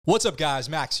What's up, guys?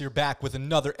 Max here, back with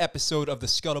another episode of the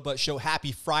Scuttlebutt Show.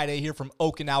 Happy Friday here from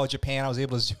Okinawa, Japan. I was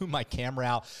able to zoom my camera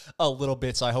out a little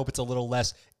bit, so I hope it's a little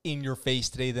less in your face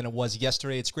today than it was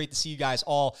yesterday. It's great to see you guys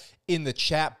all in the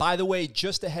chat. By the way,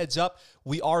 just a heads up,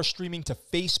 we are streaming to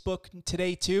Facebook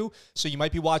today too, so you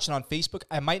might be watching on Facebook.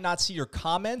 I might not see your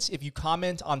comments if you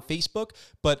comment on Facebook,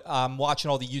 but I'm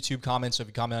watching all the YouTube comments, so if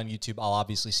you comment on YouTube, I'll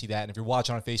obviously see that. And if you're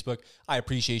watching on Facebook, I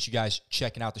appreciate you guys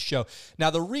checking out the show.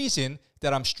 Now, the reason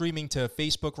that I'm streaming to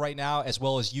Facebook right now as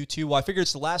well as YouTube, well, I figured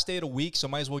it's the last day of the week, so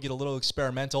might as well get a little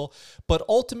experimental. But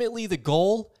ultimately, the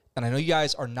goal, and I know you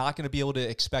guys are not going to be able to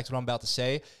expect what I'm about to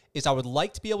say, is I would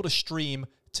like to be able to stream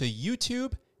to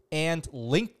YouTube and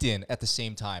LinkedIn at the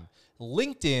same time.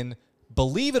 LinkedIn,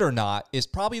 believe it or not, is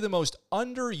probably the most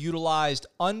underutilized,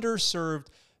 underserved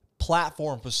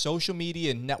platform for social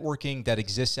media and networking that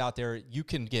exists out there. You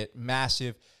can get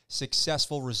massive,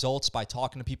 successful results by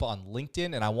talking to people on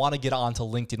LinkedIn, and I want to get onto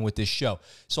LinkedIn with this show.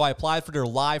 So I applied for their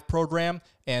live program,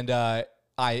 and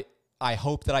I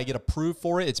hope that I get approved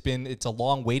for it. It's a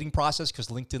long waiting process because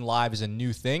LinkedIn Live is a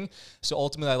new thing. So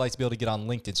ultimately, I'd like to be able to get on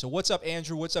LinkedIn. So what's up,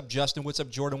 Andrew? What's up, Justin? What's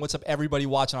up, Jordan? What's up, everybody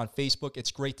watching on Facebook?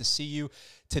 It's great to see you.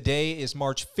 Today is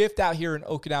March 5th out here in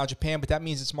Okinawa, Japan, but that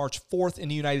means it's March 4th in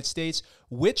the United States,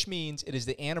 which means it is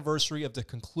the anniversary of the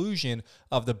conclusion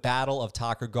of the Battle of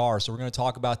Takur Ghar. So we're going to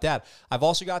talk about that. I've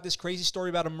also got this crazy story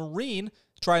about a Marine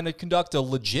trying to conduct a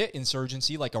legit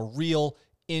insurgency, like a real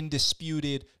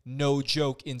indisputed, no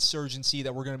joke insurgency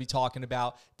that we're going to be talking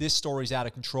about. This story's out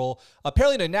of control.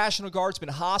 Apparently, the National Guard's been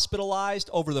hospitalized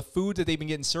over the food that they've been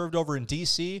getting served over in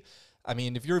D.C. I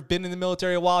mean, if you've been in the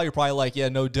military a while, you're probably like, yeah,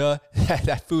 no duh,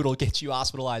 that food will get you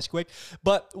hospitalized quick.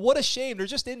 But what a shame. They're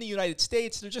just in the United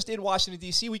States. They're just in Washington,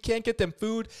 D.C. We can't get them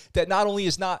food that not only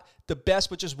is not the best,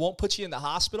 but just won't put you in the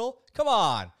hospital. Come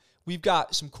on. We've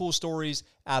got some cool stories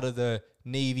out of the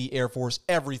Navy, Air Force,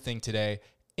 everything today,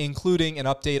 including an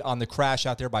update on the crash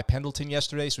out there by Pendleton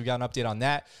yesterday. So we got an update on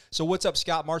that. So what's up,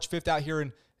 Scott? March 5th out here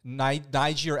in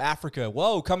Niger, Africa.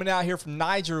 Whoa, coming out here from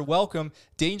Niger. Welcome.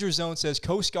 Danger Zone says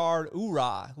Coast Guard.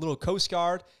 Oorah. Little Coast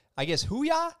Guard. I guess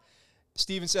hooyah?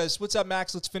 Steven says, what's up,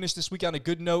 Max? Let's finish this week on a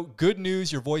good note. Good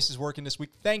news. Your voice is working this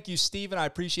week. Thank you, Steven. I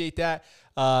appreciate that.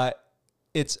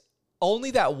 It's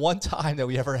only that one time that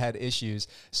we ever had issues.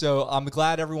 So I'm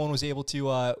glad everyone was able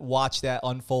to watch that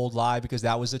unfold live because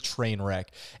that was a train wreck.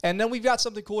 And then we've got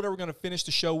something cool that we're going to finish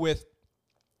the show with,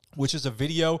 which is a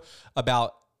video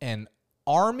about an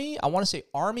Army, I want to say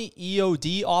Army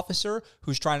EOD officer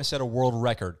who's trying to set a world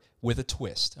record with a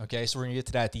twist. Okay, so we're going to get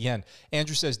to that at the end.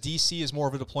 Andrew says DC is more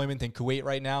of a deployment than Kuwait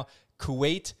right now.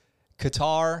 Kuwait,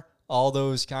 Qatar, all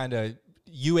those kind of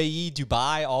UAE,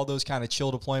 Dubai, all those kind of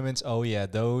chill deployments. Oh, yeah,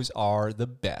 those are the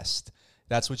best.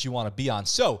 That's what you want to be on.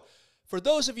 So, for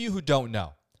those of you who don't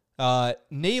know,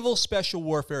 Naval Special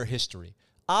Warfare history,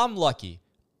 I'm lucky.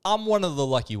 I'm one of the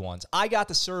lucky ones. I got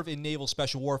to serve in Naval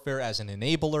Special Warfare as an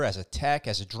enabler, as a tech,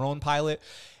 as a drone pilot.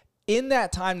 In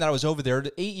that time that I was over there,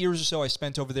 the 8 years or so I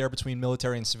spent over there between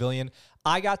military and civilian,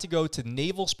 I got to go to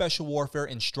Naval Special Warfare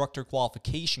Instructor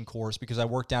Qualification course because I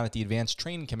worked down at the Advanced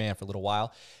Training Command for a little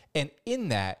while. And in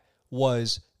that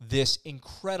was this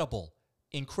incredible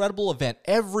event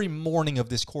every morning of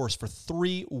this course for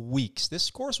 3 weeks. This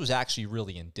course was actually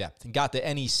really in-depth and got the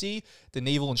NEC, the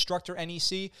Naval Instructor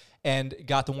NEC, and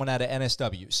got the one out of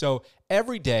NSW. So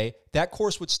every day, that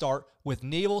course would start with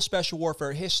Naval Special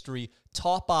Warfare history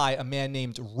taught by a man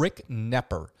named Rick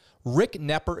Knepper. Rick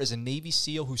Knepper is a Navy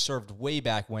SEAL who served way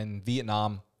back when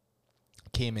Vietnam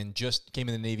came in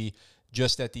the Navy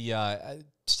just at the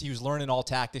he was learning all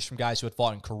tactics from guys who had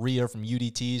fought in Korea, from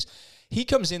UDTs. He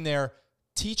comes in there,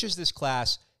 teaches this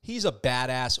class. He's a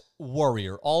badass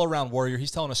warrior, all-around warrior.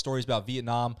 He's telling us stories about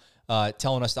Vietnam,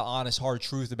 telling us the honest, hard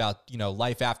truth about,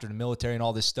 life after the military and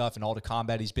all this stuff and all the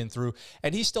combat he's been through.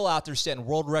 And he's still out there setting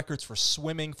world records for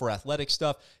swimming, for athletic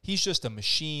stuff. He's just a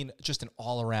machine, just an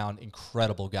all-around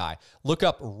incredible guy. Look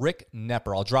up Rick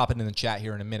Knepper. I'll drop it in the chat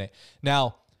here in a minute.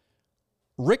 Now,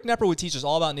 Rick Knepper would teach us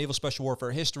all about Naval Special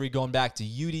Warfare history going back to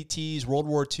UDTs, World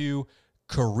War II,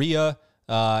 Korea,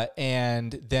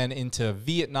 and then into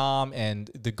Vietnam and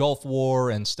the Gulf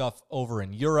War and stuff over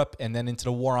in Europe, and then into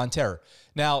the War on Terror.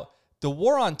 Now, the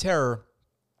War on Terror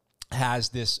has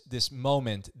this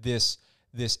moment, this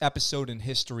episode in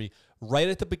history right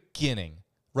at the beginning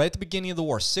of the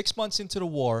war, 6 months into the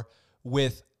war,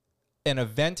 with an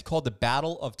event called the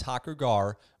Battle of Takur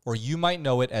Ghar, or you might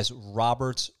know it as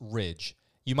Roberts Ridge.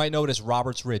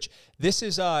 This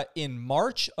is in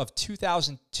March of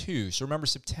 2002. So remember,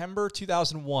 September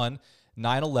 2001,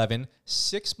 9/11.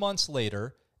 6 months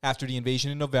later, after the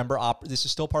invasion in November. This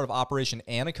is still part of Operation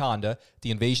Anaconda.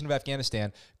 The invasion of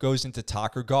Afghanistan goes into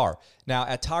Takur Ghar. Now,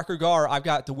 at Takur Ghar, I've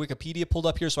got the Wikipedia pulled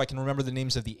up here so I can remember the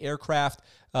names of the aircraft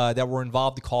that were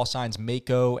involved, the call signs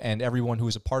Mako, and everyone who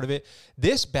was a part of it.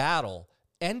 This battle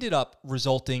ended up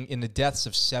resulting in the deaths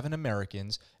of 7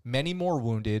 Americans, many more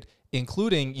wounded,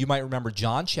 including, you might remember,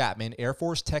 John Chapman, Air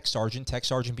Force Tech Sergeant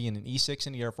being an E6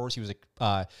 in the Air Force. He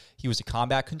was a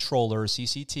combat controller, a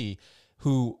CCT,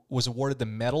 who was awarded the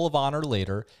Medal of Honor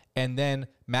later, and then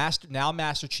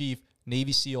Master Chief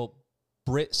Navy SEAL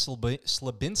Britt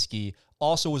Slabinski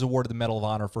also was awarded the Medal of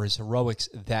Honor for his heroics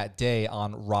that day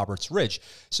on Roberts Ridge.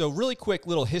 So really quick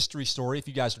little history story. If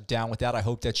you guys are down with that, I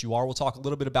hope that you are. We'll talk a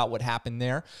little bit about what happened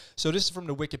there. So this is from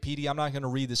the Wikipedia. I'm not going to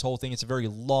read this whole thing. It's a very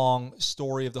long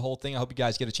story of the whole thing. I hope you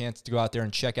guys get a chance to go out there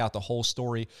and check out the whole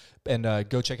story and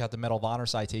go check out the Medal of Honor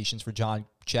citations for John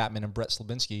Chapman and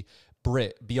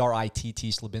Britt, B-R-I-T-T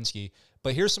Slabinski.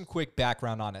 But here's some quick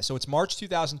background on it. So it's March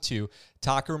 2002,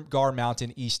 Takur Ghar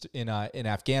Mountain east in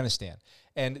Afghanistan.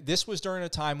 And this was during a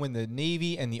time when the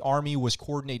Navy and the Army was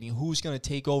coordinating who's going to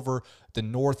take over the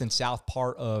north and south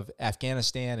part of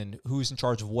Afghanistan and who's in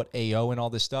charge of what AO and all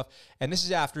this stuff. And this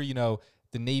is after, the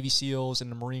Navy SEALs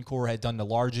and the Marine Corps had done the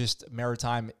largest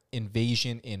maritime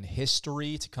invasion in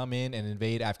history to come in and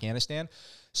invade Afghanistan.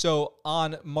 So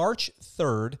on March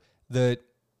 3rd, the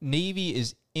Navy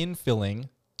is infilling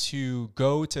to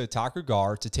go to Takur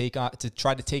Ghar to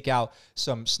try to take out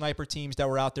some sniper teams that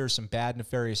were out there, some bad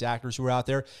nefarious actors who were out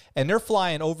there, and they're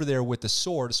flying over there with the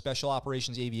SWORD, Special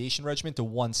Operations Aviation Regiment, the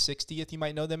 160th, you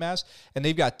might know them as, and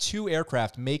they've got 2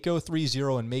 aircraft, Mako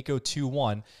 30 and Mako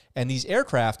 21, and these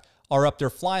aircraft are up there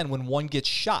flying when one gets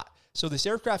shot. So this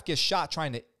aircraft gets shot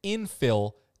trying to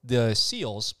infill the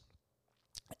SEALs,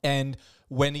 and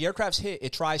when the aircraft's hit,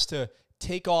 it tries to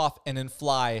take off and then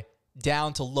fly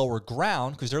down to lower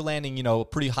ground because they're landing,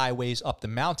 pretty high ways up the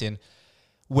mountain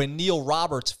when Neil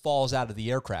Roberts falls out of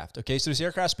the aircraft. Okay, so this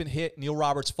aircraft's been hit. Neil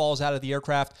Roberts falls out of the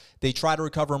aircraft. They try to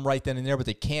recover him right then and there, but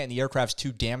they can't. The aircraft's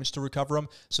too damaged to recover him,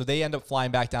 so they end up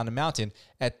flying back down the mountain.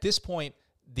 At this point,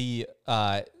 the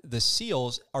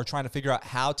SEALs are trying to figure out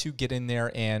how to get in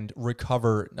there and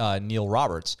recover Neil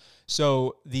Roberts.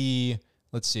 So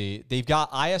let's see, they've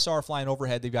got ISR flying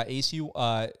overhead. They've got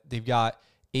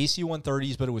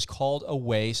AC-130s, but it was called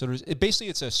away. So basically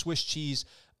it's a Swiss cheese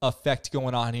effect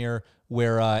going on here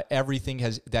where everything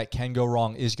that can go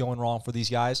wrong is going wrong for these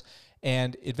guys.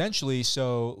 And eventually,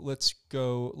 so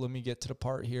let me get to the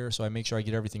part here so I make sure I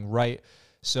get everything right.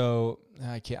 So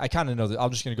I kind of know that.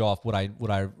 I'm just going to go off what I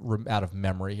out of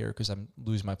memory here because I'm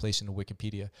losing my place in the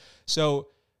Wikipedia. So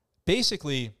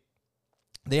basically,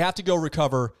 they have to go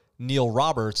recover Neil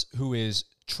Roberts, who is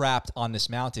trapped on this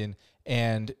mountain,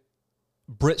 and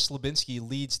Britt Slabinski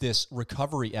leads this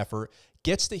recovery effort,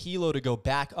 gets the helo to go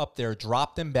back up there,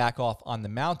 drop them back off on the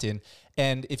mountain.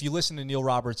 And if you listen to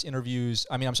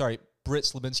Britt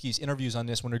Slabinski's interviews on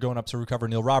this when they're going up to recover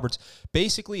Neil Roberts,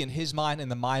 basically in his mind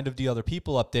and the mind of the other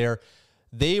people up there,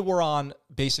 they were on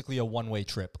basically a one-way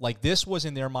trip. Like this was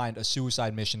in their mind a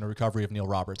suicide mission, the recovery of Neil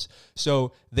Roberts.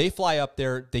 So they fly up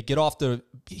there, they get off the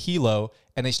helo,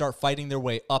 and they start fighting their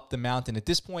way up the mountain. At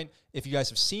this point, if you guys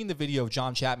have seen the video of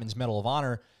John Chapman's Medal of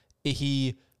Honor,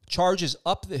 he charges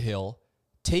up the hill,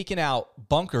 taking out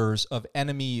bunkers of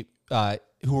enemy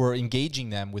who are engaging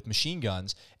them with machine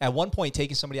guns. At one point,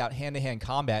 taking somebody out hand-to-hand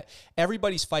combat.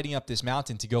 Everybody's fighting up this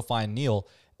mountain to go find Neil.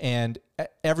 And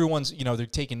everyone's, they're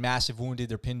taking massive wounded.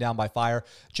 They're pinned down by fire.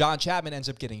 John Chapman ends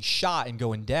up getting shot and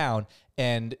going down,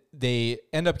 and they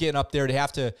end up getting up there. They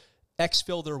have to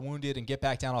exfil their wounded and get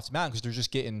back down off the mountain because they're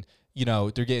just getting,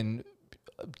 they're getting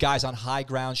guys on high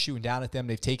ground shooting down at them.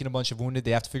 They've taken a bunch of wounded.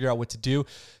 They have to figure out what to do.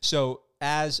 So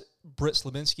as Britt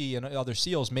Slabinski and other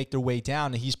SEALs make their way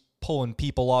down, and he's pulling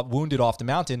people wounded off the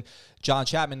mountain, John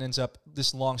Chapman ends up,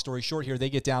 this long story short here,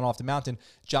 they get down off the mountain.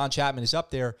 John Chapman is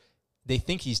up there. They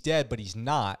think he's dead, but he's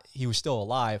not. He was still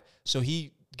alive. So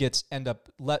he ends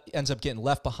up getting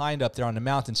left behind up there on the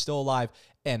mountain, still alive,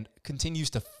 and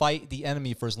continues to fight the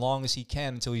enemy for as long as he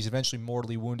can until he's eventually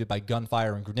mortally wounded by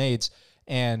gunfire and grenades.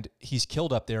 And he's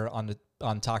killed up there on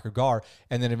Takur Ghar.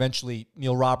 And then eventually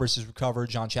Neil Roberts is recovered.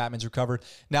 John Chapman's recovered.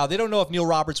 Now, they don't know if Neil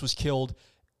Roberts was killed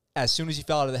as soon as he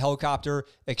fell out of the helicopter,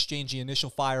 exchanging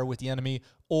initial fire with the enemy,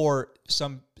 or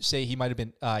some say he might have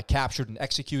been captured and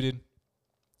executed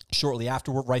shortly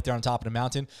afterward, right there on top of the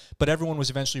mountain. But everyone was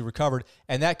eventually recovered,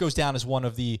 and that goes down as one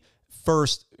of the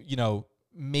first,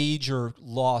 major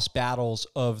lost battles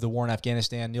of the war in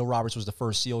Afghanistan. Neil Roberts was the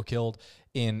first SEAL killed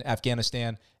in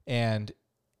Afghanistan, and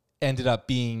ended up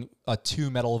being a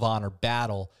 2 Medal of Honor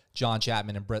battle, John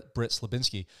Chapman and Britt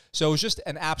Slabinski. So it was just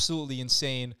an absolutely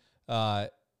insane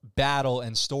battle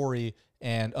and story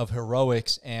and of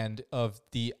heroics and of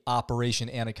the Operation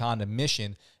Anaconda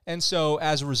mission. And so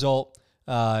as a result,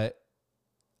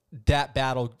 that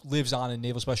battle lives on in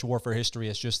naval special warfare history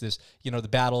as just this, the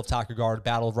Battle of Takur, the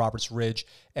Battle of Roberts Ridge,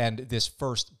 and this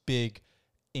first big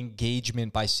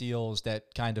engagement by SEALs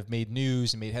that kind of made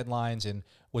news and made headlines and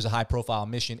was a high-profile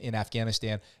mission in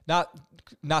Afghanistan. Not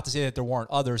to say that there weren't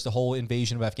others. The whole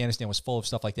invasion of Afghanistan was full of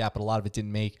stuff like that, but a lot of it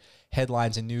didn't make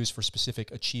headlines and news for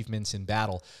specific achievements in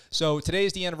battle. So today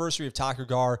is the anniversary of Takur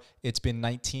Ghar. It's been the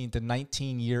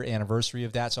 19-year anniversary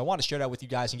of that. So I want to share that with you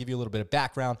guys and give you a little bit of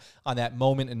background on that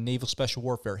moment in naval special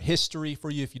warfare history for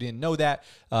you if you didn't know that.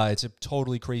 It's a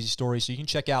totally crazy story. So you can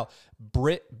check out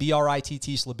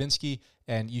B-R-I-T-T Slabinsky,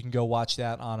 and you can go watch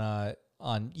that on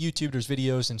YouTube. There's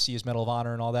videos and see his Medal of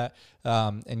Honor and all that.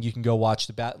 And you can go watch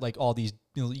all these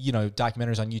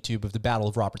documentaries on YouTube of the Battle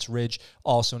of Roberts Ridge,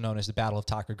 also known as the Battle of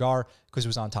Takur Ghar, because it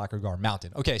was on Takur Ghar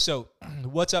Mountain. Okay, so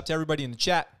what's up to everybody in the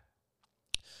chat?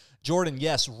 Jordan,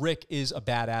 yes, Rick is a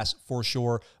badass for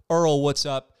sure. Earl, what's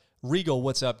up? Regal,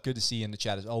 what's up? Good to see you in the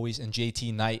chat as always. And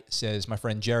JT Knight says, my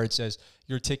friend Jared says,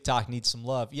 your TikTok needs some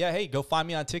love. Yeah, hey, go find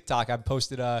me on TikTok. I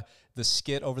posted the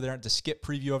skit over there, the skit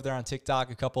preview over there on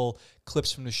TikTok, a couple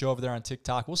clips from the show over there on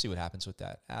TikTok. We'll see what happens with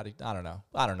that. I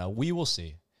don't know. We will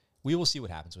see. We will see what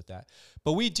happens with that.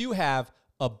 But we do have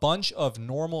a bunch of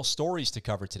normal stories to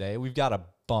cover today. We've got a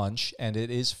bunch, and it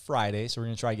is Friday, so we're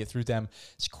going to try to get through them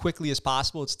as quickly as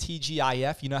possible. It's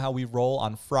TGIF. You know how we roll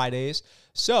on Fridays.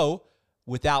 So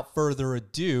without further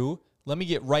ado, let me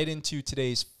get right into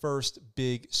today's first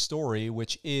big story,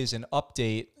 which is an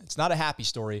update. It's not a happy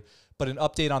story, but an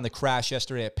update on the crash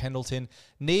yesterday at Pendleton.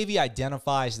 Navy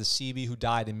identifies the Seabee who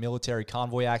died in military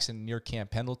convoy accident near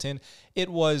Camp Pendleton. It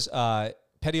was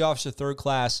Petty Officer 3rd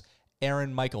Class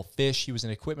Aaron Michael Fish. He was an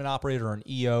equipment operator or an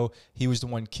EO. He was the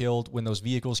one killed when those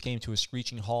vehicles came to a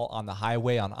screeching halt on the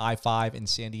highway on I-5 in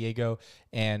San Diego,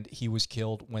 and he was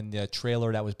killed when the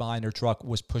trailer that was behind their truck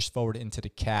was pushed forward into the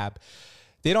cab.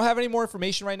 They don't have any more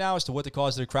information right now as to what the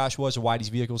cause of the crash was or why these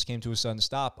vehicles came to a sudden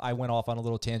stop. I went off on a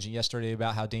little tangent yesterday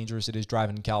about how dangerous it is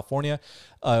driving in California.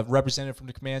 A representative from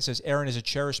the command says, Aaron is a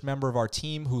cherished member of our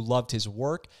team who loved his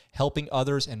work, helping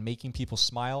others and making people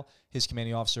smile. His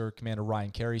commanding officer, Commander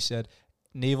Ryan Carey, said,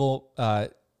 Naval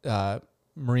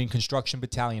Marine Construction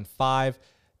Battalion 5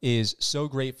 is so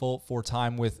grateful for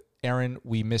time with Aaron.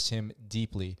 We miss him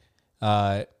deeply.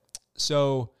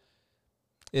 So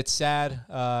it's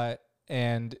sad.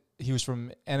 And he was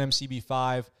from NMCB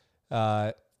 5.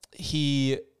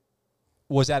 He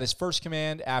was at his first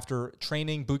command after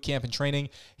training, boot camp and training.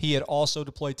 He had also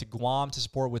deployed to Guam to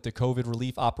support with the COVID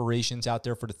relief operations out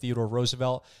there for the Theodore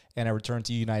Roosevelt, and I returned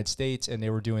to the United States, and they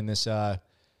were doing this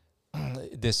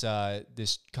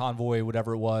this convoy,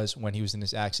 whatever it was, when he was in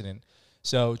this accident.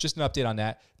 So just an update on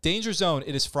that. Danger Zone,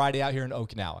 it is Friday out here in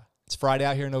Okinawa. It's Friday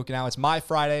out here in Okinawa. It's my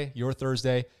Friday, your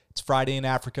Thursday. It's Friday in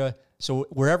Africa. So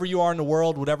wherever you are in the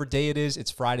world, whatever day it is,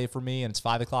 it's Friday for me, and it's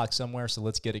 5 o'clock somewhere, so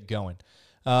let's get it going.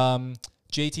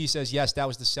 JT says, yes, that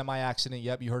was the semi-accident.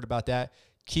 Yep, you heard about that.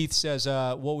 Keith says,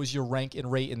 what was your rank and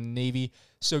rate in the Navy?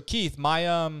 So, Keith, my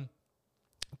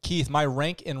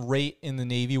rank and rate in the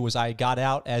Navy was I got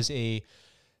out as a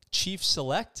Chief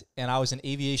Select, and I was an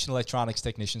aviation electronics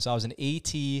technician. So I was an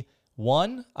AT1.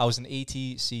 I was an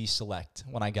ATC Select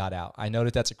when I got out. I know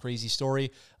that that's a crazy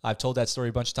story. I've told that story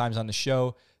a bunch of times on the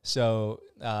show. So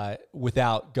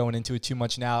without going into it too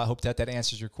much now, I hope that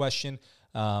answers your question.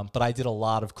 But I did a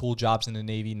lot of cool jobs in the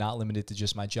Navy, not limited to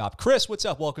just my job. Chris, what's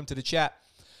up? Welcome to the chat.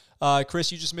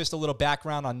 Chris, you just missed a little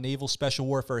background on naval special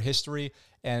warfare history,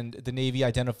 and the Navy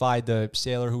identified the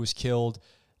sailor who was killed.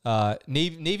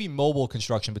 Navy Mobile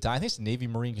Construction Battalion. I think it's the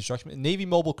Navy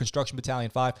Mobile Construction Battalion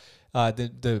 5.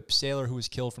 The sailor who was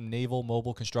killed from Naval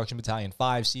Mobile Construction Battalion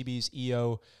 5, Seabees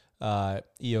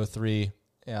EO3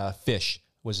 Fish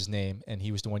was his name, and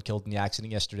he was the one killed in the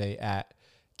accident yesterday at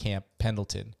Camp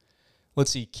Pendleton. Let's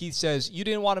see. Keith says, you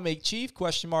didn't want to make chief,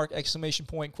 question mark, exclamation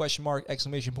point, question mark,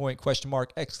 exclamation point, question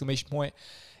mark, exclamation point.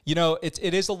 You know,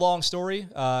 it is a long story.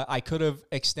 I could have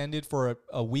extended for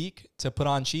a week to put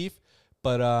on chief,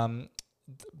 but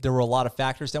there were a lot of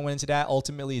factors that went into that.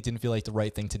 Ultimately, it didn't feel like the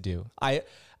right thing to do. I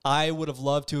would have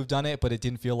loved to have done it, but it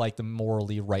didn't feel like the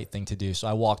morally right thing to do. So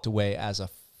I walked away as a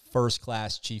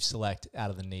first-class Chief Select out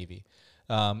of the Navy.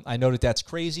 I know that that's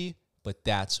crazy, but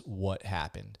that's what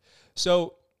happened.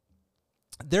 So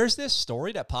there's this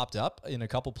story that popped up in a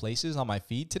couple places on my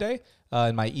feed today,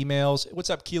 in my emails. What's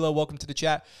up, Kilo? Welcome to the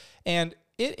chat. And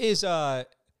it is, I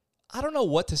don't know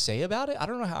what to say about it. I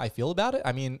don't know how I feel about it.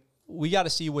 I mean, we got to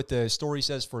see what the story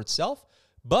says for itself.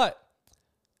 But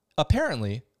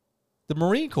apparently, the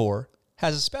Marine Corps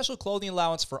has a special clothing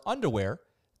allowance for underwear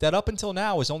that up until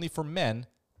now is only for men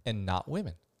and not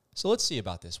women. So let's see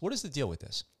about this. What is the deal with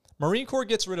this? Marine Corps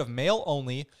gets rid of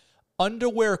male-only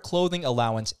underwear clothing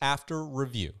allowance after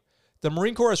review. The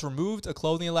Marine Corps has removed a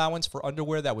clothing allowance for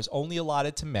underwear that was only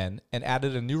allotted to men and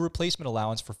added a new replacement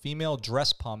allowance for female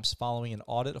dress pumps following an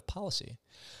audit of policy.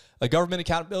 A Government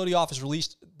Accountability Office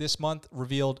released this month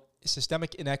revealed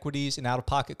systemic inequities in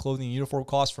out-of-pocket clothing and uniform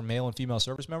costs for male and female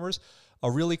service members. A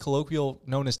really colloquial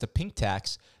known as the pink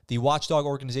tax, the watchdog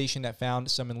organization that found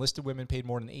some enlisted women paid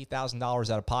more than $8,000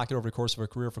 out of pocket over the course of a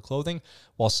career for clothing,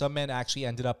 while some men actually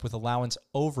ended up with allowance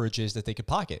overages that they could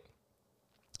pocket.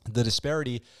 The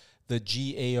disparity the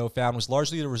GAO found was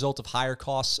largely the result of higher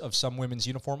costs of some women's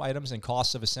uniform items and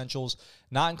costs of essentials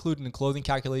not included in clothing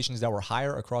calculations that were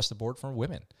higher across the board for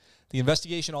women. The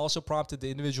investigation also prompted the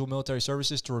individual military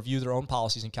services to review their own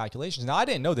policies and calculations. Now, I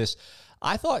didn't know this.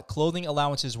 I thought clothing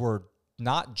allowances were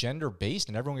not gender-based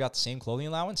and everyone got the same clothing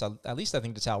allowance. At least I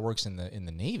think that's how it works in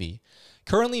the Navy.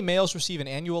 Currently, males receive an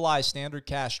annualized standard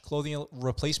cash clothing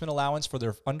replacement allowance for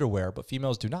their underwear, but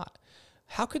females do not.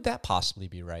 How could that possibly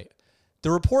be right? The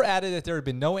report added that there had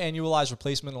been no annualized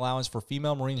replacement allowance for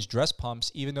female Marines dress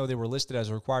pumps, even though they were listed as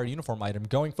a required uniform item.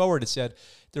 Going forward, it said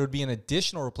there would be an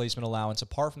additional replacement allowance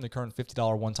apart from the current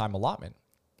 $50 one-time allotment.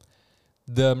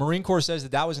 The Marine Corps says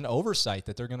that was an oversight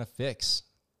that they're going to fix.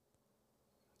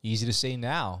 Easy to say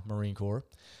now, Marine Corps.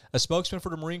 A spokesman for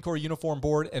the Marine Corps Uniform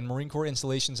Board and Marine Corps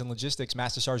Installations and Logistics,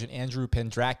 Master Sergeant Andrew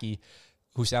Pendracky,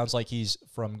 who sounds like he's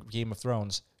from Game of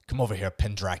Thrones. Come over here,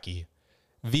 Pendracky.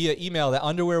 Via email, that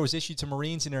underwear was issued to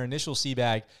Marines in their initial sea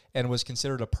bag and was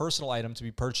considered a personal item to be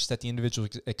purchased at the individual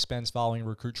expense following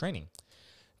recruit training.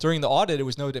 During the audit, it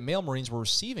was noted that male Marines were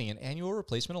receiving an annual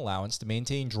replacement allowance to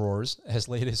maintain drawers as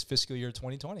late as fiscal year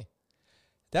 2020.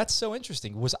 That's so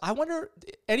interesting. I wonder,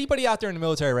 anybody out there in the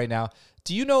military right now,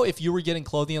 do you know if you were getting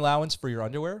clothing allowance for your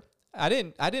underwear? I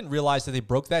didn't realize that they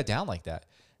broke that down like that.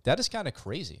 That is kind of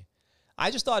crazy. I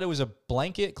just thought it was a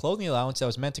blanket clothing allowance that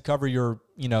was meant to cover your,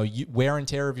 wear and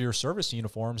tear of your service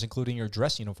uniforms, including your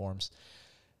dress uniforms.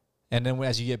 And then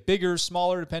as you get bigger,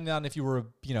 smaller, depending on if you were,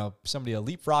 somebody, a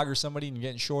leapfrog or somebody, and you're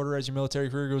getting shorter as your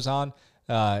military career goes on,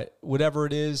 whatever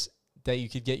it is that you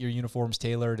could get your uniforms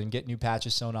tailored and get new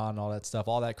patches sewn on and all that stuff,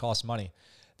 all that costs money.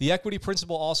 The equity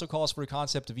principle also calls for a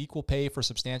concept of equal pay for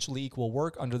substantially equal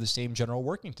work under the same general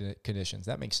working conditions.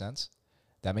 That makes sense.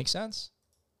 That makes sense.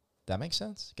 That makes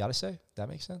sense. Gotta say, that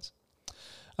makes sense.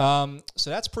 So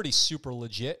that's pretty super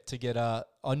legit to get a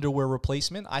underwear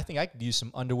replacement. I think I could use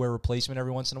some underwear replacement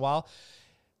every once in a while.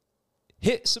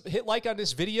 Hit like on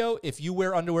this video if you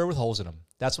wear underwear with holes in them.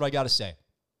 That's what I gotta say.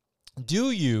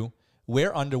 Do you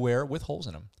wear underwear with holes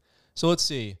in them? So let's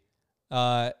see.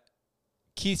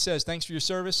 Keith says, thanks for your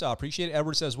service. I appreciate it.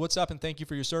 Edward says, what's up and thank you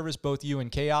for your service, both you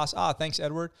and Chaos. Thanks,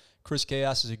 Edward. Chris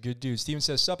Chaos is a good dude. Steven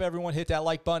says, sup, everyone. Hit that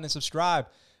like button and subscribe.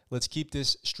 Let's keep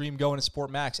this stream going and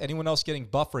support Max. Anyone else getting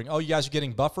buffering? Oh, you guys are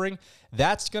getting buffering?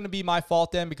 That's going to be my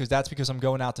fault then because I'm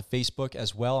going out to Facebook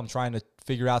as well. I'm trying to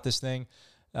figure out this thing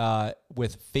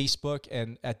with Facebook.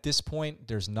 And at this point,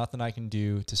 there's nothing I can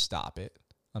do to stop it,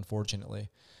 unfortunately.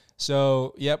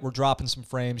 So, yep, we're dropping some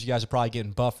frames. You guys are probably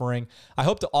getting buffering. I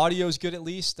hope the audio is good at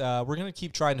least. We're going to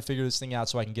keep trying to figure this thing out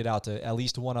so I can get out to at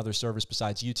least one other service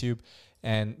besides YouTube.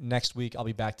 And next week, I'll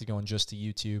be back to going just to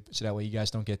YouTube so that way you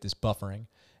guys don't get this buffering.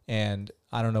 And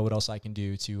I don't know what else I can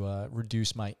do to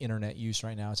reduce my internet use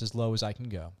right now. It's as low as I can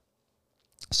go.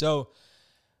 So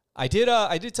I did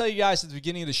tell you guys at the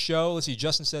beginning of the show. Let's see.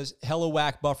 Justin says, hello,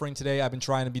 whack buffering today. I've been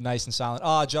trying to be nice and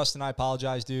silent. Justin, I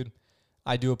apologize, dude.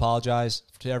 I do apologize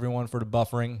to everyone for the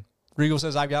buffering. Regal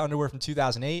says, I've got underwear from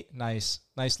 2008. Nice.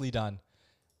 Nicely done.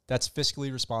 That's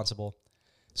fiscally responsible.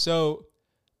 So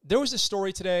there was a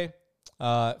story today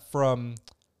from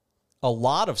a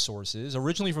lot of sources,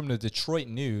 originally from the Detroit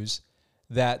News,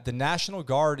 that the National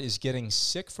Guard is getting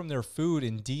sick from their food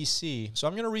in D.C. So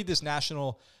I'm going to read this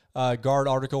National Guard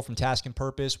article from Task and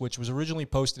Purpose, which was originally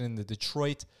posted in the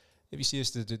Detroit, if you see this,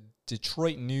 the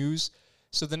Detroit News.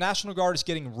 So the National Guard is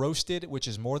getting roasted, which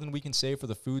is more than we can say for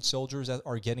the food soldiers that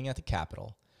are getting at the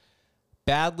Capitol.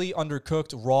 Badly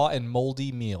undercooked, raw, and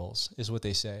moldy meals is what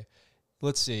they say.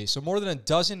 Let's see. So more than a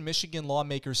dozen Michigan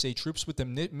lawmakers say troops with the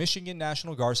Michigan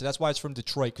National Guard, so that's why it's from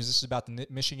Detroit, because this is about the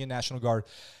Michigan National Guard,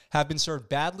 have been served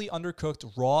badly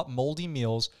undercooked, raw, moldy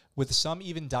meals, with some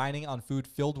even dining on food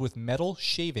filled with metal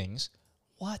shavings.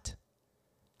 What?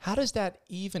 How does that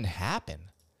even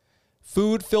happen?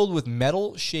 Food filled with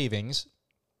metal shavings,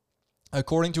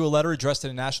 according to a letter addressed to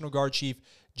the National Guard Chief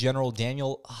General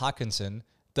Daniel Hawkinson,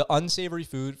 The unsavory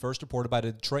food, first reported by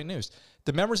the Detroit News.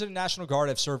 The members of the National Guard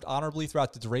have served honorably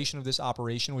throughout the duration of this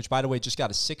operation, which, by the way, just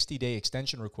got a 60-day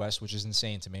extension request, which is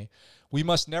insane to me. We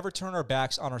must never turn our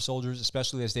backs on our soldiers,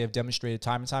 especially as they have demonstrated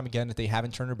time and time again that they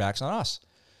haven't turned their backs on us.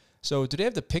 So, do they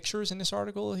have the pictures in this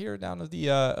article here down of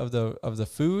the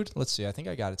food? Let's see. I think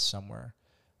I got it somewhere.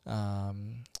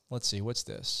 Let's see. What's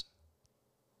this?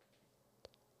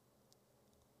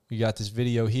 We got this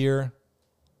video here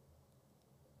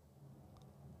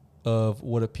of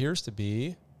what appears to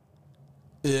be...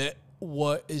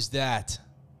 what is that?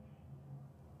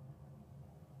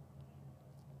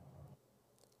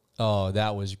 Oh,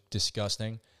 that was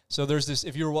disgusting. So there's this,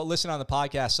 if you were listening on the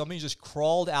podcast, something just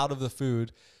crawled out of the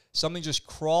food. Something just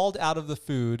crawled out of the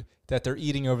food that they're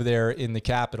eating over there in the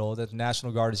Capitol that the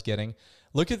National Guard is getting.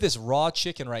 Look at this raw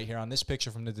chicken right here on this picture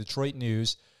from the Detroit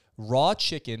News. Raw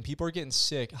chicken. People are getting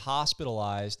sick,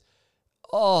 hospitalized.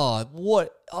 Oh,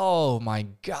 what? Oh, my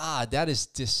God. That is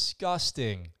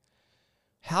disgusting.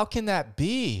 How can that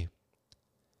be?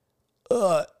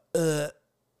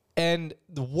 And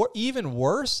even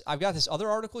worse, I've got this other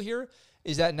article here,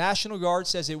 is that National Guard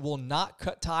says it will not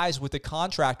cut ties with the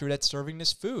contractor that's serving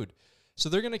this food. So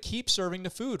they're going to keep serving the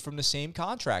food from the same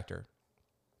contractor.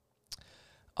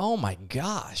 Oh, my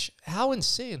gosh. How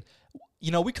insane.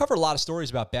 You know, we cover a lot of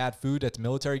stories about bad food that the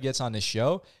military gets on this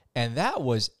show, and that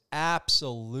was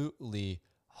absolutely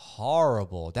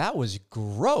horrible. That was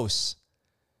gross.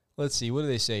 Let's see. What do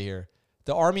they say here?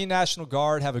 The Army and National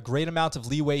Guard have a great amount of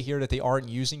leeway here that they aren't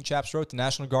using, chaps wrote. The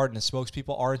National Guard and its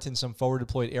spokespeople aren't in some forward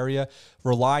deployed area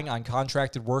relying on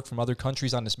contracted work from other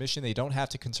countries on this mission. They don't have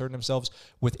to concern themselves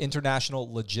with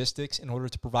international logistics in order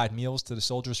to provide meals to the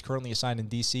soldiers currently assigned in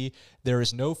D.C. There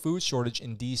is no food shortage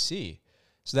in D.C.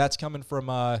 So that's coming from,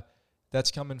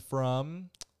 let's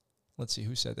see,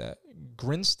 who said that?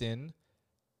 Grinston.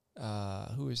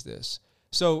 Who is this?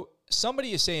 So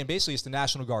somebody is saying basically it's the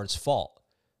National Guard's fault,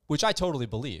 which I totally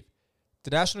believe. The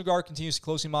National Guard continues to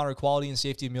closely monitor quality and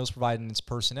safety of meals provided in its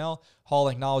personnel. Hall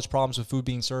acknowledged problems with food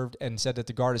being served and said that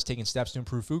the Guard has taken steps to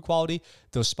improve food quality,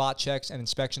 those spot checks and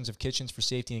inspections of kitchens for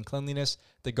safety and cleanliness.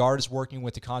 The Guard is working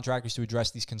with the contractors to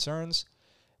address these concerns.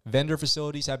 Vendor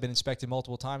facilities have been inspected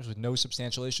multiple times with no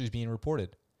substantial issues being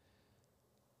reported.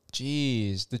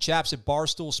 Jeez. The chaps at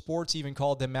Barstool Sports even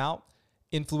called them out.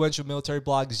 Influential military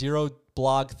blog Zero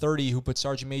Blog 30, who put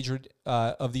Sergeant Major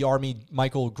of the Army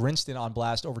Michael Grinston on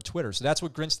blast over Twitter. So that's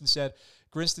what Grinston said.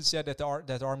 Grinston said that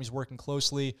the Army's working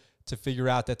closely to figure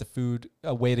out that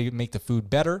a way to make the food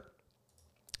better.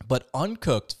 But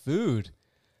uncooked food,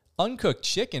 uncooked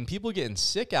chicken, people getting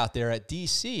sick out there at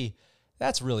D.C.,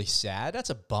 that's really sad.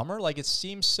 That's a bummer. Like, it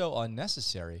seems so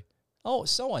unnecessary. Oh,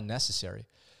 so unnecessary.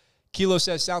 Kilo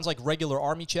says, sounds like regular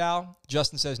Army chow.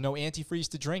 Justin says, no antifreeze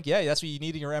to drink. Yeah, that's what you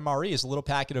need in your MRE is a little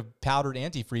packet of powdered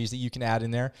antifreeze that you can add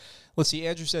in there. Let's see.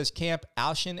 Andrew says, Camp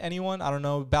Alshin, anyone? I don't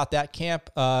know about that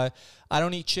camp. I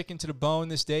don't eat chicken to the bone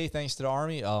this day thanks to the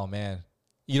Army. Oh, man.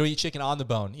 You don't eat chicken on the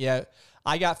bone. Yeah,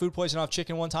 I got food poisoning off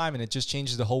chicken one time, and it just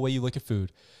changes the whole way you look at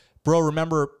food. Bro,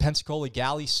 remember Pensacola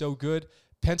Galley? So good.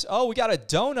 Oh, we got a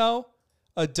dono.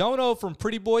 A dono from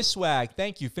Pretty Boy Swag.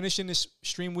 Thank you. Finishing this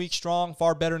stream week strong.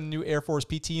 Far better than the new Air Force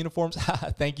PT uniforms.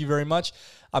 Thank you very much.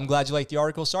 I'm glad you liked the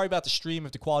article. Sorry about the stream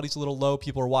if the quality's a little low.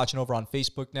 People are watching over on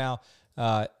Facebook now.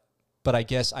 But I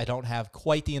guess I don't have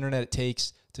quite the internet it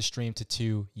takes to stream to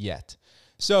 2 yet.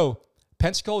 So,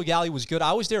 Pensacola Galley was good.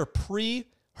 I was there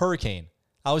pre-hurricane.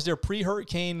 I was there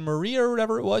pre-Hurricane Maria or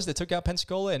whatever it was that took out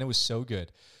Pensacola, and it was so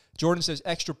good. Jordan says,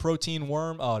 extra protein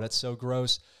worm. Oh, that's so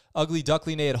gross. Ugly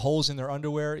duckling, they had holes in their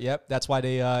underwear. Yep, that's why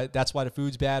the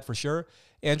food's bad for sure.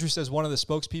 Andrew says one of the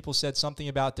spokespeople said something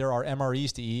about there are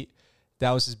MREs to eat.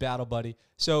 That was his battle buddy.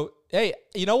 So, hey,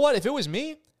 you know what? If it was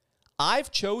me,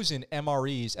 I've chosen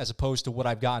MREs as opposed to what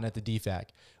I've gotten at the DFAC.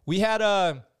 We had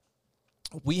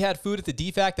food at the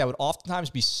DFAC that would oftentimes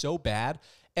be so bad,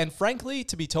 and frankly,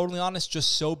 to be totally honest,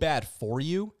 just so bad for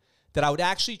you that I would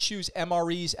actually choose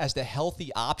MREs as the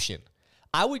healthy option.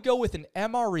 I would go with an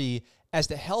MRE as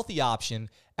the healthy option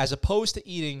as opposed to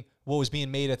eating what was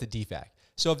being made at the DFAC.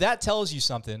 So if that tells you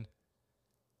something,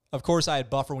 of course I had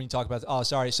buffer when you talk about, oh,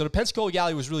 sorry. So the Pensacola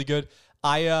Galley was really good.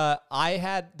 I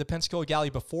had the Pensacola Galley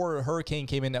before a hurricane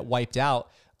came in that wiped out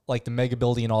like the mega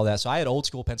building and all that. So I had old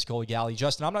school Pensacola Galley.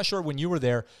 Justin, I'm not sure when you were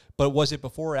there, but was it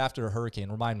before or after a hurricane?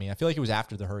 Remind me. I feel like it was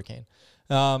after the hurricane.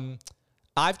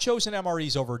 I've chosen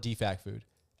MREs over DFAC food.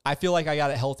 I feel like I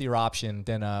got a healthier option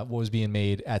than what was being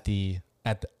made at the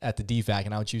DFAC,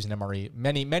 and I would choose an MRE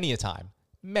many a time.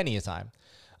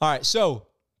 All right, so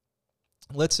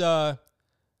let's the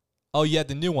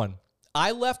new one.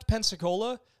 I left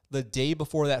Pensacola the day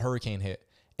before that hurricane hit,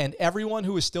 And everyone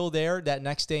who was still there that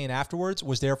next day and afterwards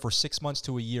was there for 6 months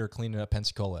to a year cleaning up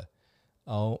Pensacola.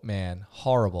 Oh, man.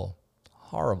 Horrible.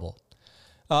 Horrible.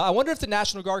 I wonder if the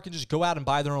National Guard can just go out and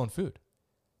buy their own food.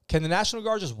 Can the National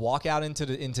Guard just walk out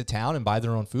into town and buy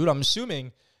their own food? I'm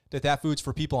assuming that food's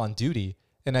for people on duty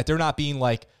and that they're not being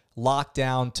like locked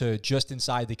down to just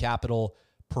inside the Capitol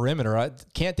perimeter.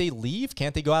 Can't they leave?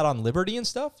 Can't they go out on liberty and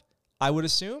stuff? I would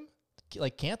assume.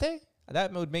 Like, can't they?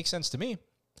 That would make sense to me.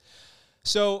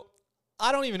 So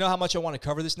I don't even know how much I want to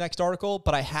cover this next article,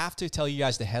 but I have to tell you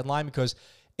guys the headline because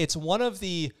it's one of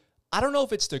the, I don't know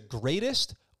if it's the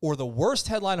greatest or the worst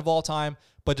headline of all time,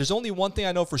 but there's only one thing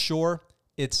I know for sure.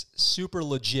 It's super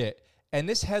legit. And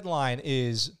this headline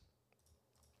is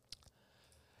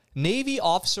Navy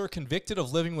officer convicted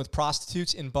of living with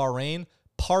prostitutes in Bahrain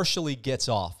partially gets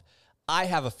off. I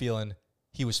have a feeling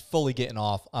he was fully getting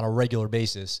off on a regular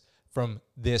basis from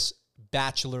this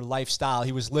bachelor lifestyle.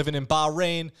 He was living in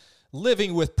Bahrain,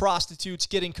 living with prostitutes,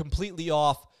 getting completely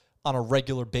off on a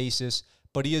regular basis,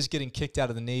 but he is getting kicked out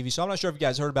of the Navy. So I'm not sure if you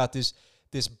guys heard about this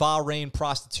Bahrain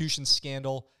prostitution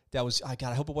scandal. That was, I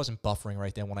hope it wasn't buffering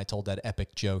right then when I told that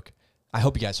epic joke. I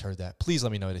hope you guys heard that. Please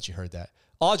let me know that you heard that.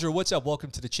 Audra, what's up?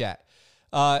 Welcome to the chat.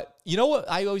 You know what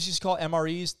I always used to call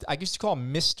MREs? I used to call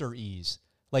them Mr. E's.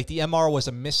 Like the MR was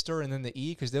a Mr. and then the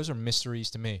E, because those are mysteries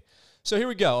to me. So here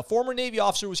we go. A former Navy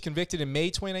officer was convicted in May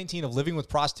 2019 of living with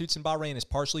prostitutes in Bahrain and has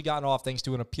partially gotten off thanks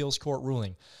to an appeals court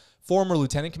ruling. Former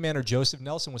Lieutenant Commander Joseph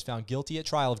Nelson was found guilty at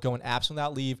trial of going absent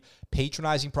without leave,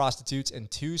 patronizing prostitutes, and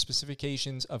 2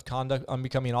 specifications of conduct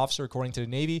unbecoming an officer, according to the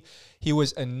Navy. He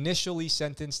was initially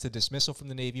sentenced to dismissal from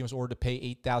the Navy and was ordered to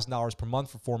pay $8,000 per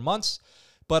month for 4 months.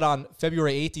 But on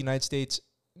February 8th, the United States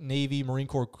Navy Marine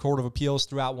Corps Court of Appeals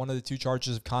threw out one of the 2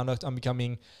 charges of conduct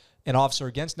unbecoming an officer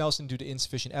against Nelson due to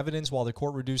insufficient evidence. While the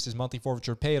court reduced his monthly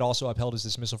forfeiture pay, it also upheld his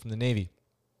dismissal from the Navy.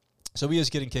 So he is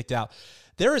getting kicked out.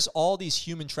 There is all these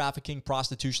human trafficking,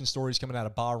 prostitution stories coming out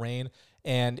of Bahrain.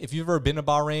 And if you've ever been to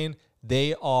Bahrain,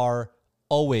 they are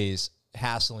always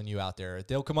hassling you out there.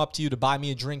 They'll come up to you to buy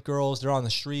me a drink, girls. They're on the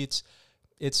streets.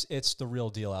 It's the real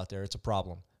deal out there. It's a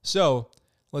problem. So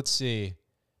let's see.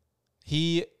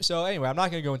 So anyway, I'm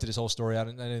not going to go into this whole story. I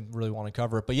didn't really want to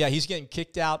cover it. But yeah, he's getting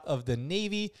kicked out of the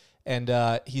Navy, and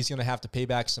he's going to have to pay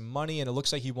back some money. And it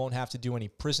looks like he won't have to do any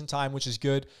prison time, which is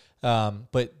good.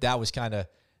 But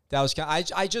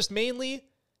I just mainly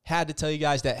had to tell you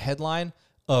guys that headline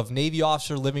of Navy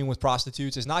officer living with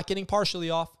prostitutes is not getting partially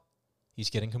off. He's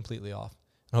getting completely off.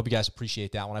 I hope you guys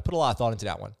appreciate that one. I put a lot of thought into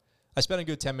that one. I spent a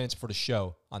good 10 minutes for the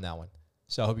show on that one.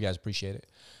 So I hope you guys appreciate it.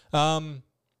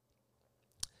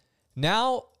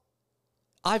 Now,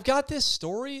 I've got this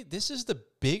story. This is the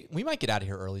big... We might get out of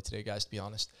here early today, guys, to be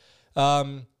honest.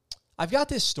 I've got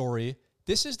this story.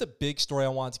 This is the big story I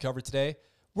wanted to cover today.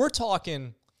 We're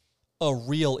talking a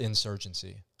real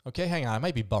insurgency. Okay, hang on. I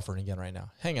might be buffering again right now.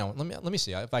 Hang on. Let me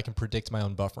see if I can predict my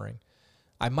own buffering.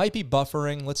 I might be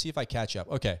buffering. Let's see if I catch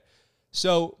up. Okay.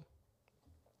 So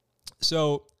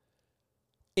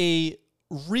a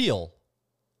real,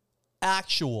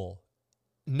 actual,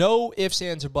 no ifs,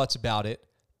 ands, or buts about it,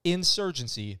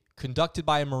 insurgency conducted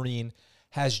by a Marine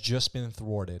has just been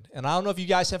thwarted. And I don't know if you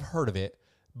guys have heard of it,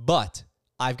 but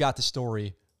I've got the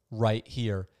story right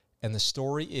here. And the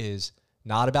story is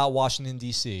not about Washington,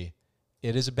 D.C.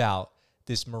 It is about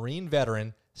this Marine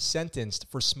veteran sentenced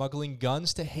for smuggling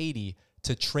guns to Haiti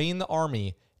to train the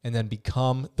army and then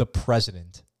become the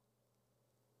president.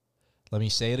 Let me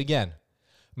say it again.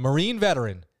 Marine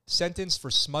veteran sentenced for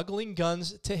smuggling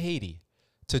guns to Haiti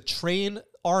to train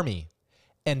army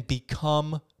and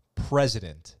become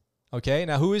president. Okay,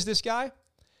 now who is this guy?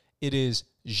 It is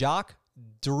Jacques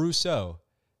Derousseau.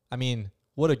 I mean,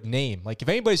 what a name. Like, if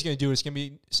anybody's going to do it, it's going to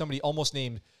be somebody almost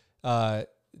named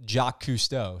Jacques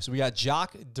Cousteau. So we got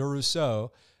Jacques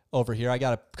Derousseau over here. I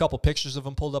got a couple pictures of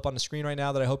him pulled up on the screen right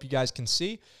now that I hope you guys can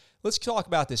see. Let's talk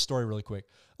about this story really quick.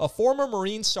 A former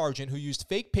Marine sergeant who used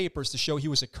fake papers to show he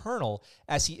was a colonel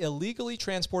as he illegally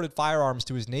transported firearms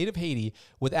to his native Haiti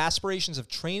with aspirations of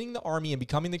training the army and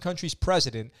becoming the country's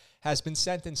president has been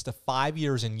sentenced to 5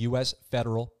 years in U.S.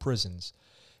 federal prisons.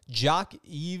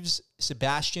 Jacques-Yves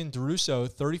Sebastien Derousseau,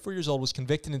 34 years old, was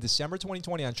convicted in December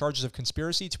 2020 on charges of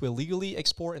conspiracy to illegally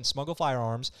export and smuggle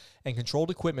firearms and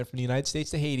controlled equipment from the United States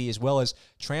to Haiti, as well as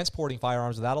transporting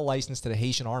firearms without a license to the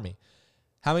Haitian army.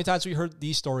 How many times have we heard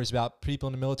these stories about people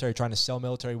in the military trying to sell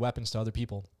military weapons to other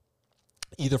people,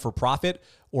 either for profit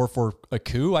or for a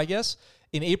coup, I guess?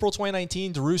 In April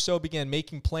 2019, Derousseau began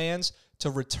making plans to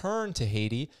return to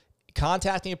Haiti,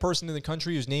 contacting a person in the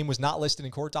country whose name was not listed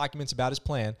in court documents about his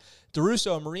plan.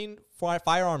 Derousseau, a Marine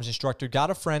firearms instructor got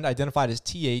a friend identified as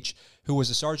TH, who was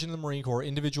a sergeant in the Marine Corps,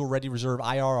 Individual Ready Reserve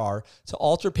IRR, to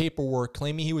alter paperwork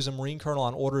claiming he was a Marine colonel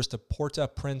on orders to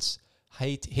Port-au-Prince,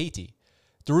 Haiti.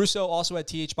 DeRusso also had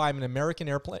TH buy him an American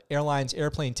Airlines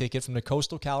airplane ticket from the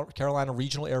Coastal Carolina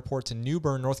Regional Airport to New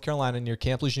Bern, North Carolina, near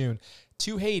Camp Lejeune,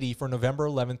 to Haiti for November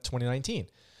 11th, 2019.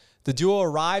 The duo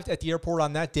arrived at the airport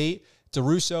on that date.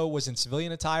 DeRusso was in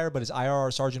civilian attire, but his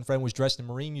IRR sergeant friend was dressed in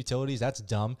Marine utilities. That's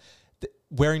dumb.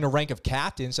 Wearing the rank of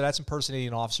captain, so that's impersonating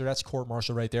an officer. That's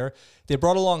court-martial right there. They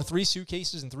brought along 3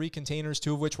 suitcases and 3 containers,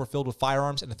 2 of which were filled with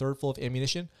firearms and a third full of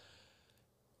ammunition.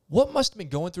 What must have been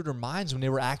going through their minds when they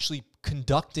were actually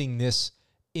conducting this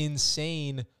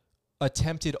insane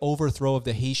attempted overthrow of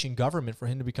the Haitian government for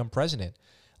him to become president?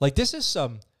 Like, this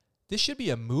should be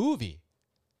a movie.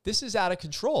 This is out of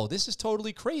control. This is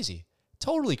totally crazy.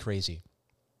 Totally crazy.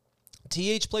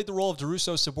 TH played the role of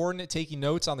DeRusso's subordinate, taking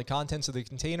notes on the contents of the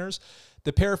containers.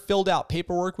 The pair filled out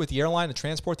paperwork with the airline to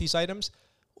transport these items.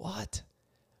 What?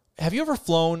 Have you ever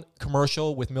flown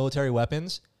commercial with military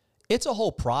weapons? It's a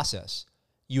whole process.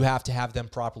 You have to have them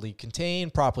properly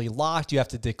contained, properly locked. You have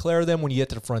to declare them when you get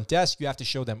to the front desk. You have to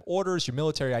show them orders, your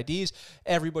military IDs.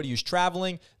 Everybody who's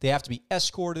traveling, they have to be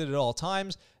escorted at all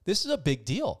times. This is a big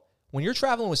deal. When you're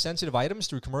traveling with sensitive items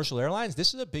through commercial airlines,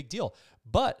 this is a big deal.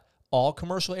 But all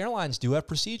commercial airlines do have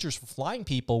procedures for flying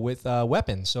people with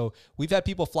weapons. So we've had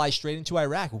people fly straight into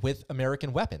Iraq with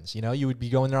American weapons. You know, you would be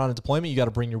going there on a deployment. You got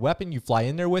to bring your weapon. You fly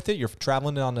in there with it. You're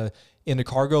traveling in the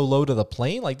cargo load of the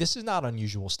plane. Like, this is not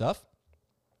unusual stuff.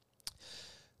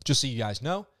 Just so you guys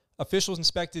know, officials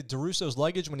inspected DeRusso's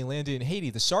luggage when he landed in Haiti.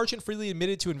 The sergeant freely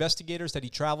admitted to investigators that he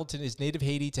traveled to his native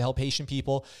Haiti to help Haitian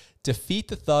people defeat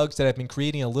the thugs that have been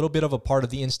creating a little bit of a part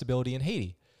of the instability in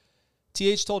Haiti.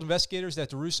 TH told investigators that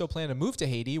DeRusso planned to move to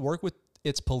Haiti, work with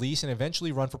its police, and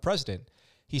eventually run for president.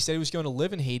 He said he was going to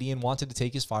live in Haiti and wanted to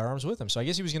take his firearms with him. So I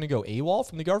guess he was going to go AWOL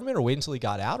from the government or wait until he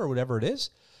got out or whatever it is.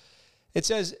 It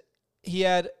says he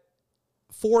had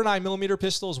 4 9mm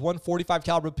pistols, 1 45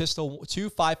 caliber pistol, 2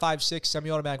 5.56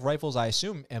 semi-automatic rifles, I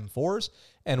assume M4s,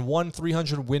 and 1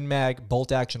 300 Win Mag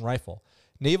bolt-action rifle.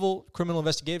 Naval Criminal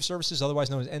Investigative Services,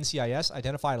 otherwise known as NCIS,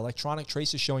 identified electronic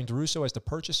traces showing DeRusso as the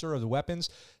purchaser of the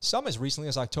weapons, some as recently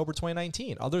as October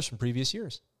 2019, others from previous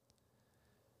years.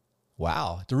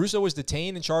 Wow. DeRusso was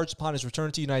detained and charged upon his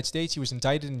return to the United States. He was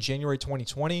indicted in January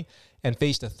 2020 and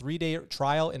faced a 3-day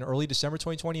trial in early December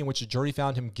 2020 in which the jury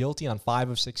found him guilty on 5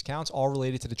 of 6 counts, all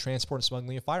related to the transport and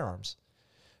smuggling of firearms.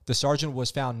 The sergeant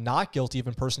was found not guilty of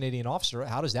impersonating an officer.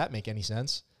 How does that make any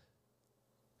sense?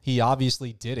 He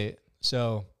obviously did it.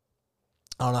 So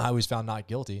I don't know how he was found not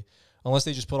guilty, unless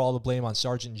they just put all the blame on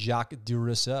Sergeant Jacques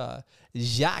DeRusso.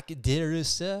 Jacques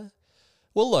DeRusso.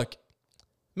 Well, look,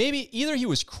 maybe either he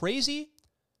was crazy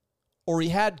or he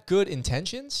had good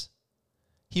intentions.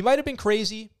 He might have been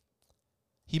crazy.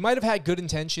 He might have had good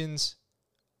intentions.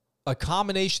 A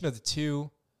combination of the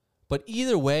two. But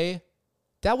either way,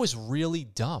 that was really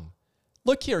dumb.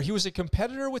 Look here. He was a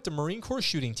competitor with the Marine Corps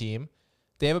shooting team.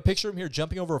 They have a picture of him here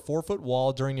jumping over a 4-foot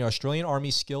wall during the Australian Army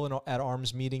Skill at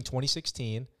Arms meeting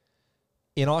 2016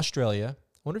 in Australia.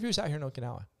 I wonder if he was out here in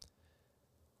Okinawa.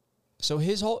 So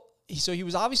he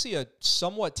was obviously a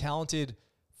somewhat talented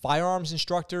firearms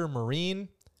instructor, Marine.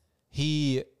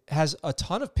 He has a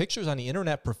ton of pictures on the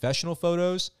internet, professional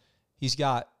photos. He's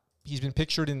been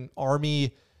pictured in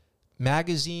Army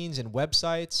magazines and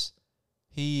websites.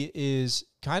 He is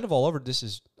kind of all over.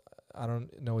 I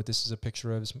don't know what this is a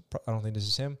picture of. I don't think this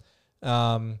is him.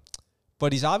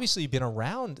 But he's obviously been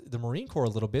around the Marine Corps a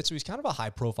little bit, so he's kind of a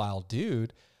high-profile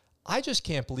dude. I just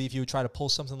can't believe he would try to pull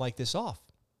something like this off.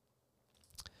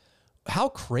 How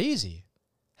crazy.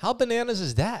 How bananas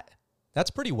is that?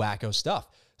 That's pretty wacko stuff.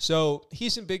 So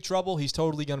he's in big trouble. He's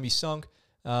totally going to be sunk.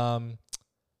 I'm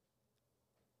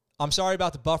sorry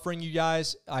about the buffering, you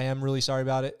guys. I am really sorry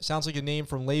about it. Sounds like a name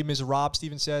from Les Miserables,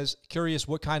 Steven says. Curious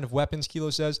what kind of weapons,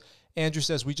 Kilo says. Andrew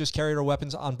says, we just carried our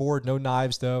weapons on board. No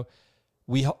knives, though.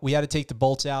 We had to take the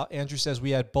bolts out. Andrew says,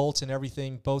 we had bolts and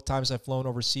everything. Both times I've flown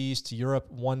overseas to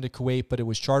Europe, one to Kuwait, but it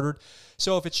was chartered.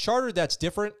 So if it's chartered, that's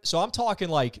different. So I'm talking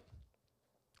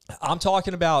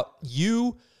about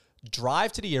you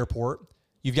drive to the airport.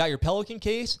 You've got your Pelican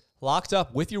case locked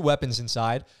up with your weapons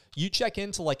inside. You check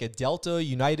into like a Delta,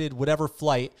 United, whatever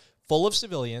flight full of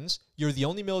civilians. You're the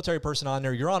only military person on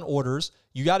there. You're on orders.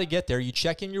 You got to get there. You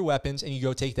check in your weapons and you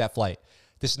go take that flight.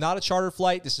 This is not a charter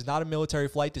flight. This is not a military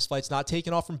flight. This flight's not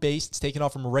taken off from base. It's taken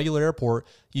off from a regular airport.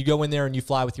 You go in there and you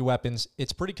fly with your weapons.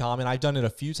 It's pretty common. I've done it a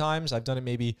few times. I've done it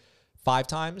maybe 5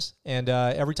 times, and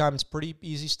every time it's pretty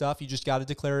easy stuff. You just got to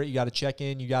declare it. You got to check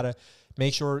in. You got to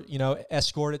make sure,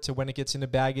 escort it to when it gets into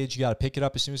baggage. You got to pick it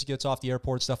up as soon as it gets off the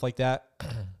airport, stuff like that.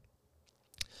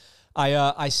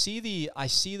 I see the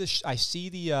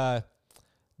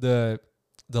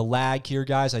lag here,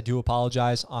 guys. I do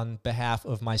apologize on behalf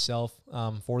of myself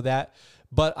for that.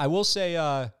 But I will say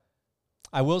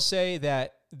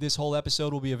that this whole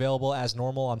episode will be available as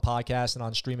normal on podcast and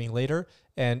on streaming later,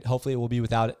 and hopefully it will be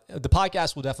without the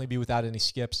podcast will definitely be without any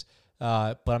skips.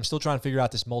 But I'm still trying to figure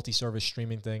out this multi-service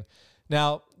streaming thing.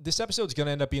 Now, this episode is going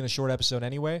to end up being a short episode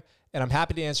anyway, and I'm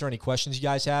happy to answer any questions you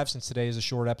guys have since today is a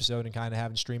short episode and kind of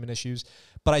having streaming issues.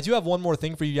 But I do have one more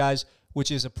thing for you guys,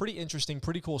 which is a pretty interesting,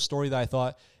 pretty cool story that I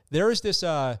thought. There is this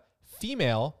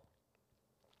female.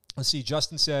 Let's see.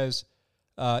 Justin says,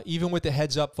 even with the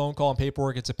heads-up phone call and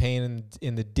paperwork, it's a pain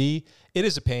in the D. It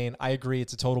is a pain. I agree.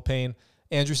 It's a total pain.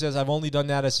 Andrew says, I've only done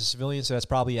that as a civilian, so that's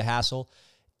probably a hassle.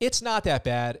 It's not that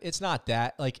bad. It's not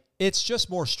that. It's just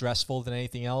more stressful than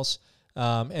anything else.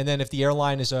 And then if the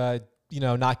airline is,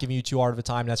 not giving you too hard of a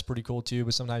time, that's pretty cool too.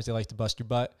 But sometimes they like to bust your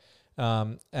butt,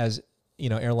 as,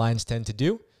 airlines tend to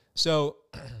do. So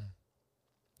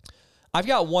I've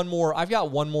got one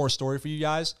more story for you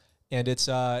guys. And it's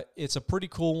a pretty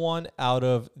cool one out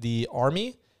of the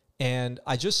Army. And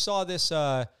I just saw this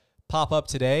pop up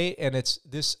today, and it's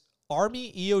this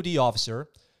Army EOD officer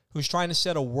who's trying to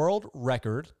set a world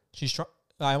record.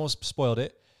 I almost spoiled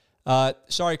it.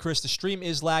 Sorry, Chris, the stream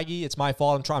is laggy. It's my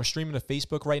fault. I'm streaming to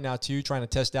Facebook right now too, trying to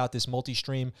test out this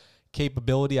multi-stream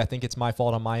capability. I think it's my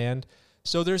fault on my end.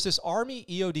 So there's this Army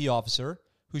EOD officer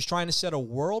who's trying to set a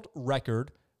world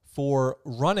record for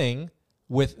running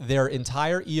with their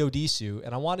entire EOD suit.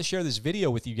 And I want to share this video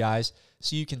with you guys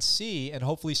so you can see and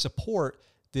hopefully support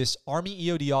this Army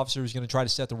EOD officer who's going to try to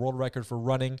set the world record for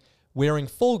running, wearing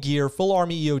full gear, full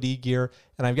Army EOD gear.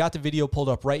 And I've got the video pulled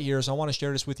up right here, so I want to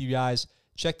share this with you guys.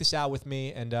 Check this out with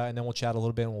me, and then we'll chat a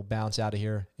little bit, and we'll bounce out of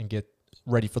here and get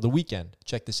ready for the weekend.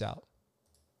 Check this out.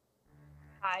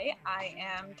 Hi, I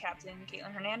am Captain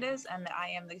Caitlin Hernandez, and I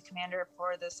am the commander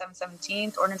for the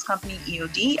 717th Ordnance Company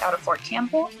EOD out of Fort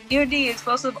Campbell. EOD,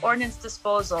 Explosive Ordnance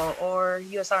Disposal, or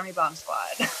U.S. Army Bomb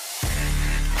Squad.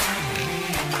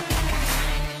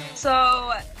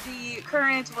 So the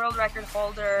current world record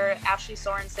holder, Ashley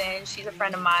Sorensen, she's a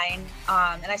friend of mine,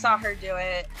 and I saw her do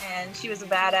it, and she was a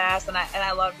badass, and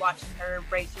I loved watching her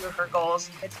break through her goals.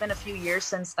 It's been a few years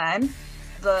since then.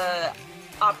 The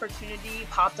opportunity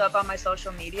popped up on my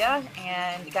social media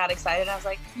and got excited. I was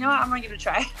like, you know what, I'm gonna give it a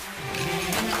try.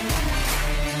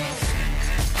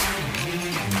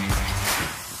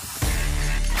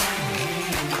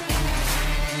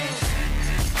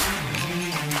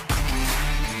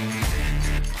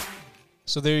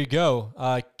 So there you go.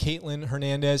 Caitlin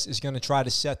Hernandez is going to try to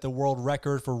set the world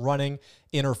record for running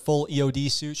in her full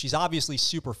EOD suit. She's obviously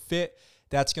super fit.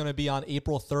 That's going to be on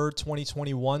April 3rd,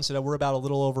 2021. So that we're about a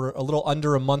little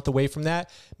under a month away from that.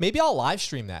 Maybe I'll live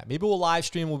stream that. Maybe we'll live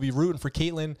stream. We'll be rooting for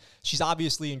Caitlin. She's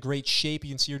obviously in great shape. You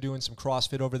can see her doing some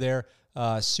CrossFit over there.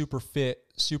 Super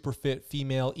fit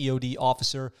female EOD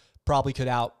officer. Probably could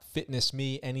out fitness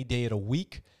me any day of the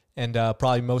week, and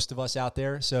probably most of us out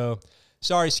there. So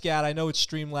sorry, Scat. I know it's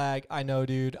stream lag. I know,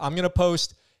 dude. I'm going to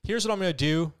post. Here's what I'm going to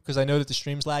do, because I know that the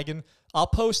stream's lagging. I'll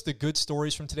post the good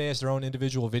stories from today as their own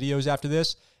individual videos after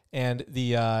this, and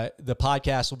the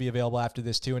podcast will be available after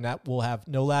this too, and that will have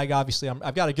no lag, obviously.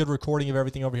 I've got a good recording of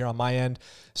everything over here on my end,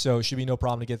 so it should be no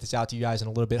problem to get this out to you guys in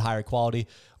a little bit higher quality,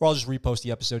 or I'll just repost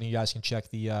the episode and you guys can check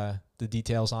the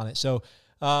details on it. So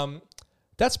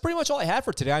that's pretty much all I had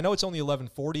for today. I know it's only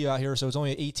 11:40 out here, so it's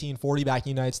only 18:40 back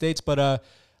in the United States, but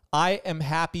I am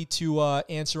happy to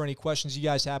answer any questions you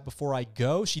guys have before I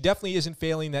go. She definitely isn't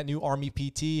failing that new Army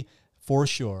PT for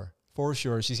sure. For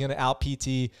sure. She's going to out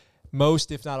PT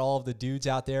most, if not all, of the dudes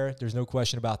out there. There's no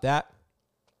question about that.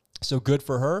 So good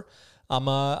for her.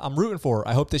 I'm rooting for her.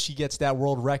 I hope that she gets that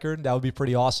world record. That would be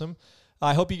pretty awesome.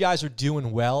 I hope you guys are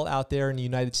doing well out there in the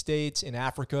United States, in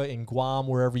Africa, in Guam,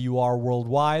 wherever you are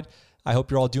worldwide. I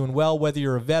hope you're all doing well, whether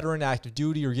you're a veteran, active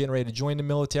duty, or getting ready to join the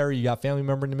military, you got a family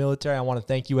member in the military. I want to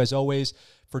thank you, as always,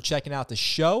 for checking out the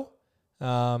show.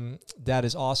 That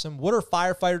is awesome. What are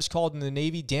firefighters called in the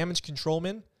Navy? Damage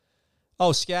controlmen. Oh,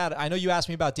 Scad, I know you asked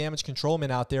me about damage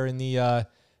controlmen out there in the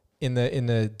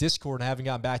Discord, and I haven't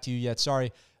gotten back to you yet.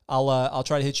 Sorry. I'll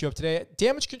try to hit you up today.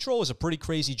 Damage control is a pretty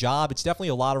crazy job. It's definitely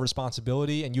a lot of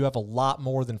responsibility, and you have a lot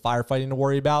more than firefighting to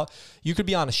worry about. You could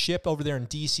be on a ship over there in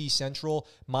DC Central,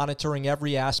 monitoring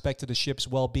every aspect of the ship's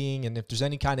well-being, and if there's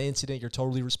any kind of incident, you're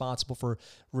totally responsible for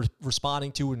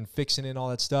responding to it and fixing it and all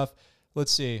that stuff.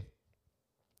 Let's see.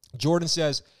 Jordan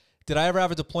says, Did I ever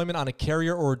have a deployment on a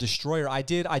carrier or a destroyer? I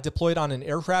did. I deployed on an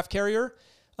aircraft carrier,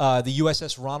 the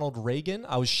USS Ronald Reagan.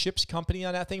 I was ship's company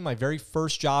on that thing. My very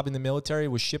first job in the military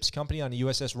was ship's company on the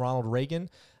USS Ronald Reagan.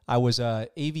 I was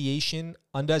aviation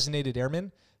undesignated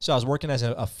airman. So I was working as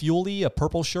a fuelie, a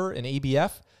purple shirt, an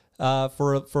ABF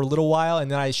for a little while.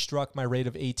 And then I struck my rate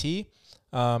of AT,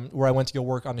 where I went to go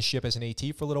work on the ship as an AT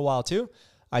for a little while too.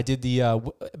 I did the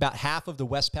about half of the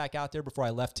Westpac out there before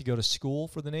I left to go to school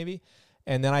for the Navy.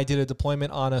 And then I did a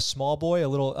deployment on a small boy, a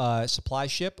little supply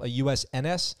ship, a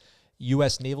USNS,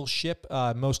 U.S. naval ship,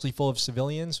 mostly full of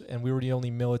civilians, and we were the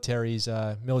only military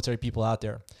people out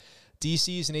there.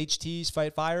 DCs and HTs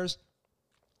fight fires.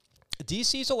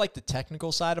 DCs are like the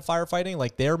technical side of firefighting.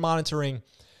 Like they're monitoring,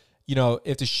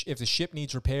 if the ship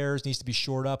needs repairs, needs to be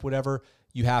shored up, whatever,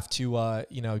 you have to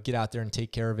get out there and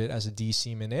take care of it as a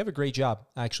DC man. They have a great job,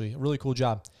 actually, a really cool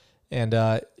job,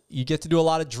 and you get to do a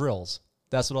lot of drills.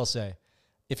 That's what I'll say.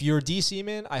 If you're a DC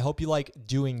man, I hope you like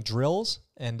doing drills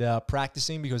and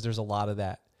practicing, because there's a lot of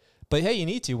that. But hey, you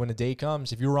need to when the day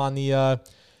comes. If you were on the,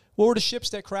 what were the ships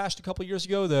that crashed a couple years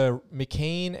ago? The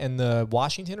McCain and the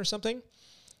Washington or something?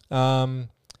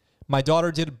 My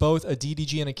daughter did both a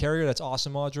DDG and a carrier. That's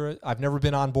awesome, Audra. I've never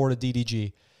been on board a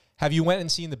DDG. Have you went and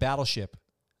seen the battleship?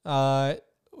 What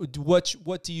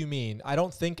do you mean? I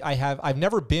don't think I have. I've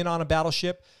never been on a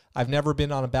battleship. I've never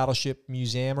been on a battleship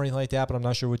museum or anything like that, but I'm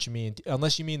not sure what you mean.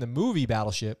 Unless you mean the movie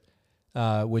Battleship,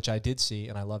 which I did see,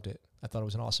 and I loved it. I thought it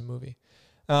was an awesome movie.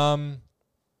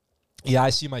 Yeah, I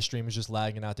see my stream is just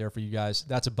lagging out there for you guys.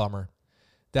 That's a bummer.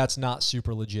 That's not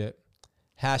super legit.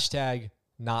 Hashtag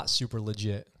not super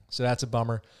legit. So that's a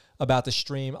bummer about the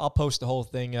stream. I'll post the whole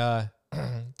thing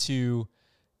to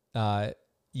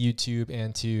YouTube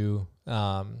and to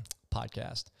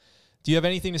podcast. Do you have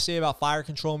anything to say about fire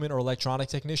controlman or electronic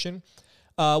technician?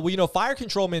 Well, fire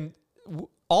controlman,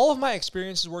 all of my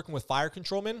experiences working with fire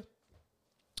controlmen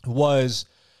was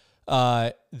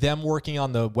them working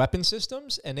on the weapon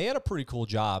systems, and they had a pretty cool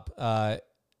job.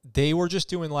 They were just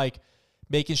doing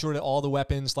making sure that all the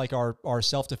weapons, like our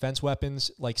self-defense weapons,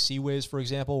 like CWIS, for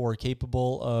example, were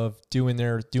capable of doing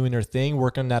their thing,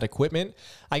 working on that equipment.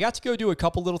 I got to go do a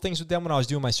couple little things with them when I was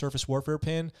doing my surface warfare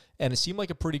pin, and it seemed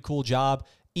like a pretty cool job.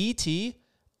 ET,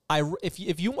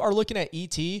 if you are looking at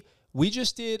ET, we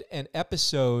just did an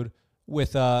episode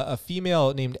with a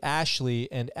female named Ashley,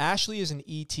 and Ashley is an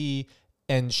ET,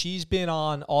 and she's been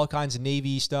on all kinds of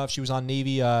Navy stuff. She was on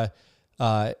Navy,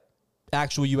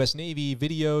 actual U.S. Navy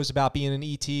videos about being an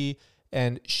ET,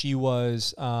 and she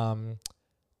was on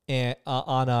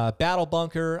a battle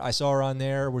bunker. I saw her on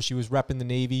there where she was repping the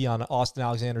Navy on Austin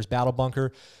Alexander's battle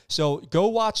bunker. So go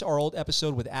watch our old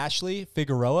episode with Ashley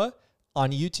Figueroa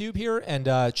on YouTube here and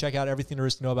check out everything there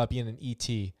is to know about being an ET.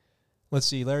 Let's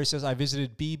see. Larry says, I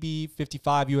visited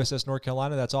BB-55 USS North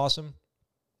Carolina. That's awesome.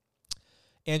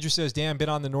 Andrew says, damn, been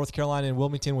on the North Carolina in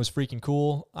Wilmington, was freaking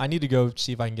cool. I need to go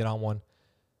see if I can get on one.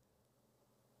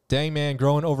 Dang, man,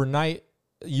 growing overnight.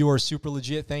 You are super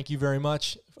legit. Thank you very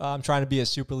much. I'm trying to be as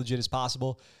super legit as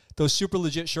possible. Those super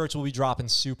legit shirts will be dropping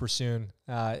super soon,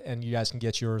 and you guys can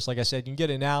get yours. Like I said, you can get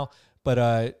it now,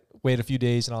 but wait a few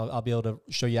days, and I'll be able to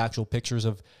show you actual pictures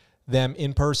of them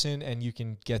in person, and you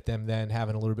can get them then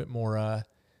having a little bit more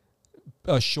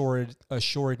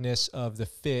assuredness of the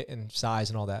fit and size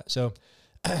and all that. So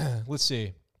let's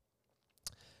see.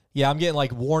 Yeah, I'm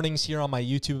getting warnings here on my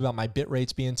YouTube about my bit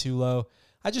rates being too low.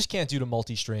 I just can't do the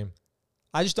multi-stream.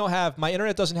 I just don't have, my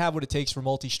internet doesn't have what it takes for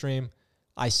multi-stream.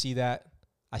 I see that.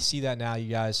 I see that now, you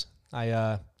guys.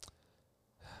 I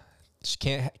just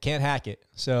can't hack it.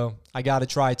 So I got to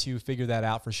try to figure that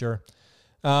out for sure.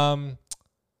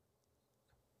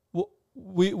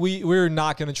 We're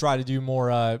not going to try to do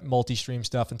more multi-stream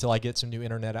stuff until I get some new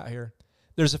internet out here.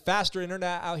 There's a faster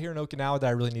internet out here in Okinawa that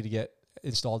I really need to get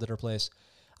installed at our place.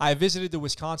 I visited the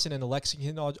Wisconsin and the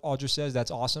Lexington, Audra says.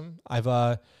 That's awesome.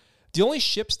 The only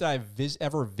ships that I've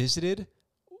ever visited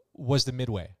was the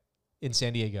Midway in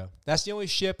San Diego. That's the only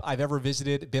ship I've ever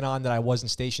been on that I wasn't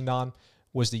stationed on,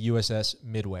 was the USS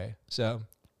Midway. So,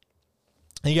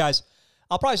 hey guys,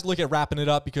 I'll probably look at wrapping it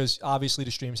up because obviously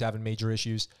the stream's having major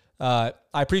issues. I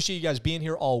appreciate you guys being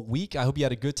here all week. I hope you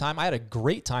had a good time. I had a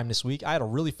great time this week. I had a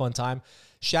really fun time.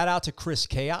 Shout out to Chris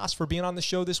Chaos for being on the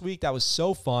show this week. That was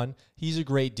so fun. He's a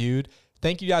great dude.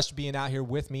 Thank you guys for being out here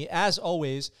with me. As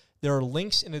always, there are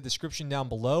links in the description down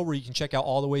below where you can check out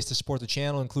all the ways to support the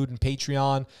channel, including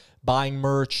Patreon, buying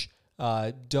merch,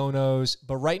 donos.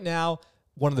 But right now,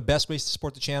 one of the best ways to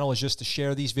support the channel is just to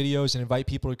share these videos and invite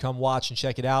people to come watch and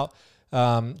check it out.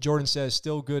 Jordan says,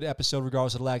 still good episode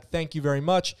regardless of the lag. Thank you very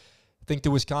much. I think the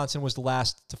Wisconsin was the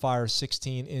last to fire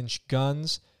 16-inch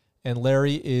guns. And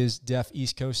Larry is deaf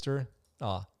East Coaster.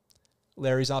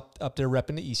 Larry's up there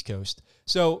repping the East Coast.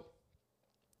 So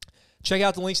check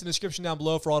out the links in the description down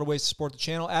below for all the ways to support the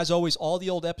channel. As always, all the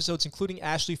old episodes, including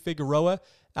Ashley Figueroa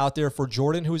out there for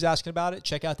Jordan, who was asking about it.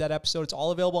 Check out that episode. It's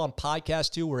all available on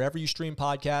podcast too, wherever you stream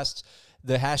podcasts.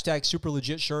 The hashtag Super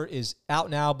Legit shirt is out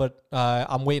now, but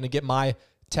I'm waiting to get my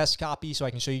test copy so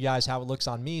I can show you guys how it looks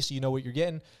on me so you know what you're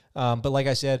getting. But like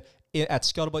I said, at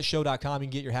scuttlebuttshow.com, you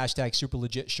can get your hashtag Super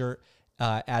Legit shirt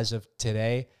as of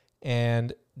today.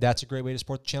 And that's a great way to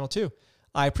support the channel too.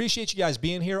 I appreciate you guys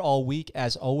being here all week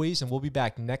as always, and we'll be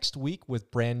back next week with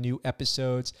brand new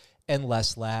episodes and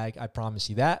less lag. I promise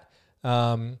you that.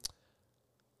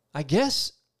 I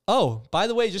guess, by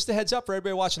the way, just a heads up for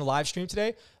everybody watching the live stream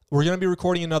today, we're going to be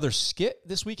recording another skit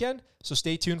this weekend, so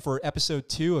stay tuned for episode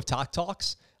 2 of Talk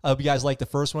Talks. I hope you guys liked the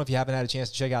first one. If you haven't had a chance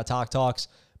to check out Talk Talks,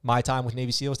 My Time with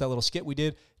Navy SEALs, that little skit we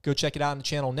did, go check it out on the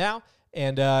channel now.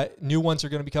 And new ones are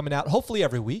going to be coming out hopefully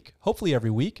every week,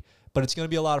 but it's going to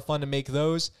be a lot of fun to make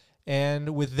those.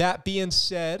 And with that being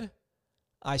said,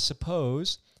 I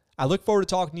suppose I look forward to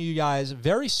talking to you guys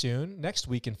very soon, next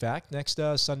week, in fact, next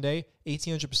Sunday,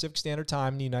 1800 Pacific Standard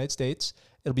Time in the United States.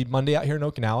 It'll be Monday out here in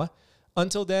Okinawa.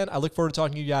 Until then, I look forward to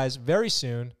talking to you guys very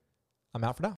soon. I'm out for now.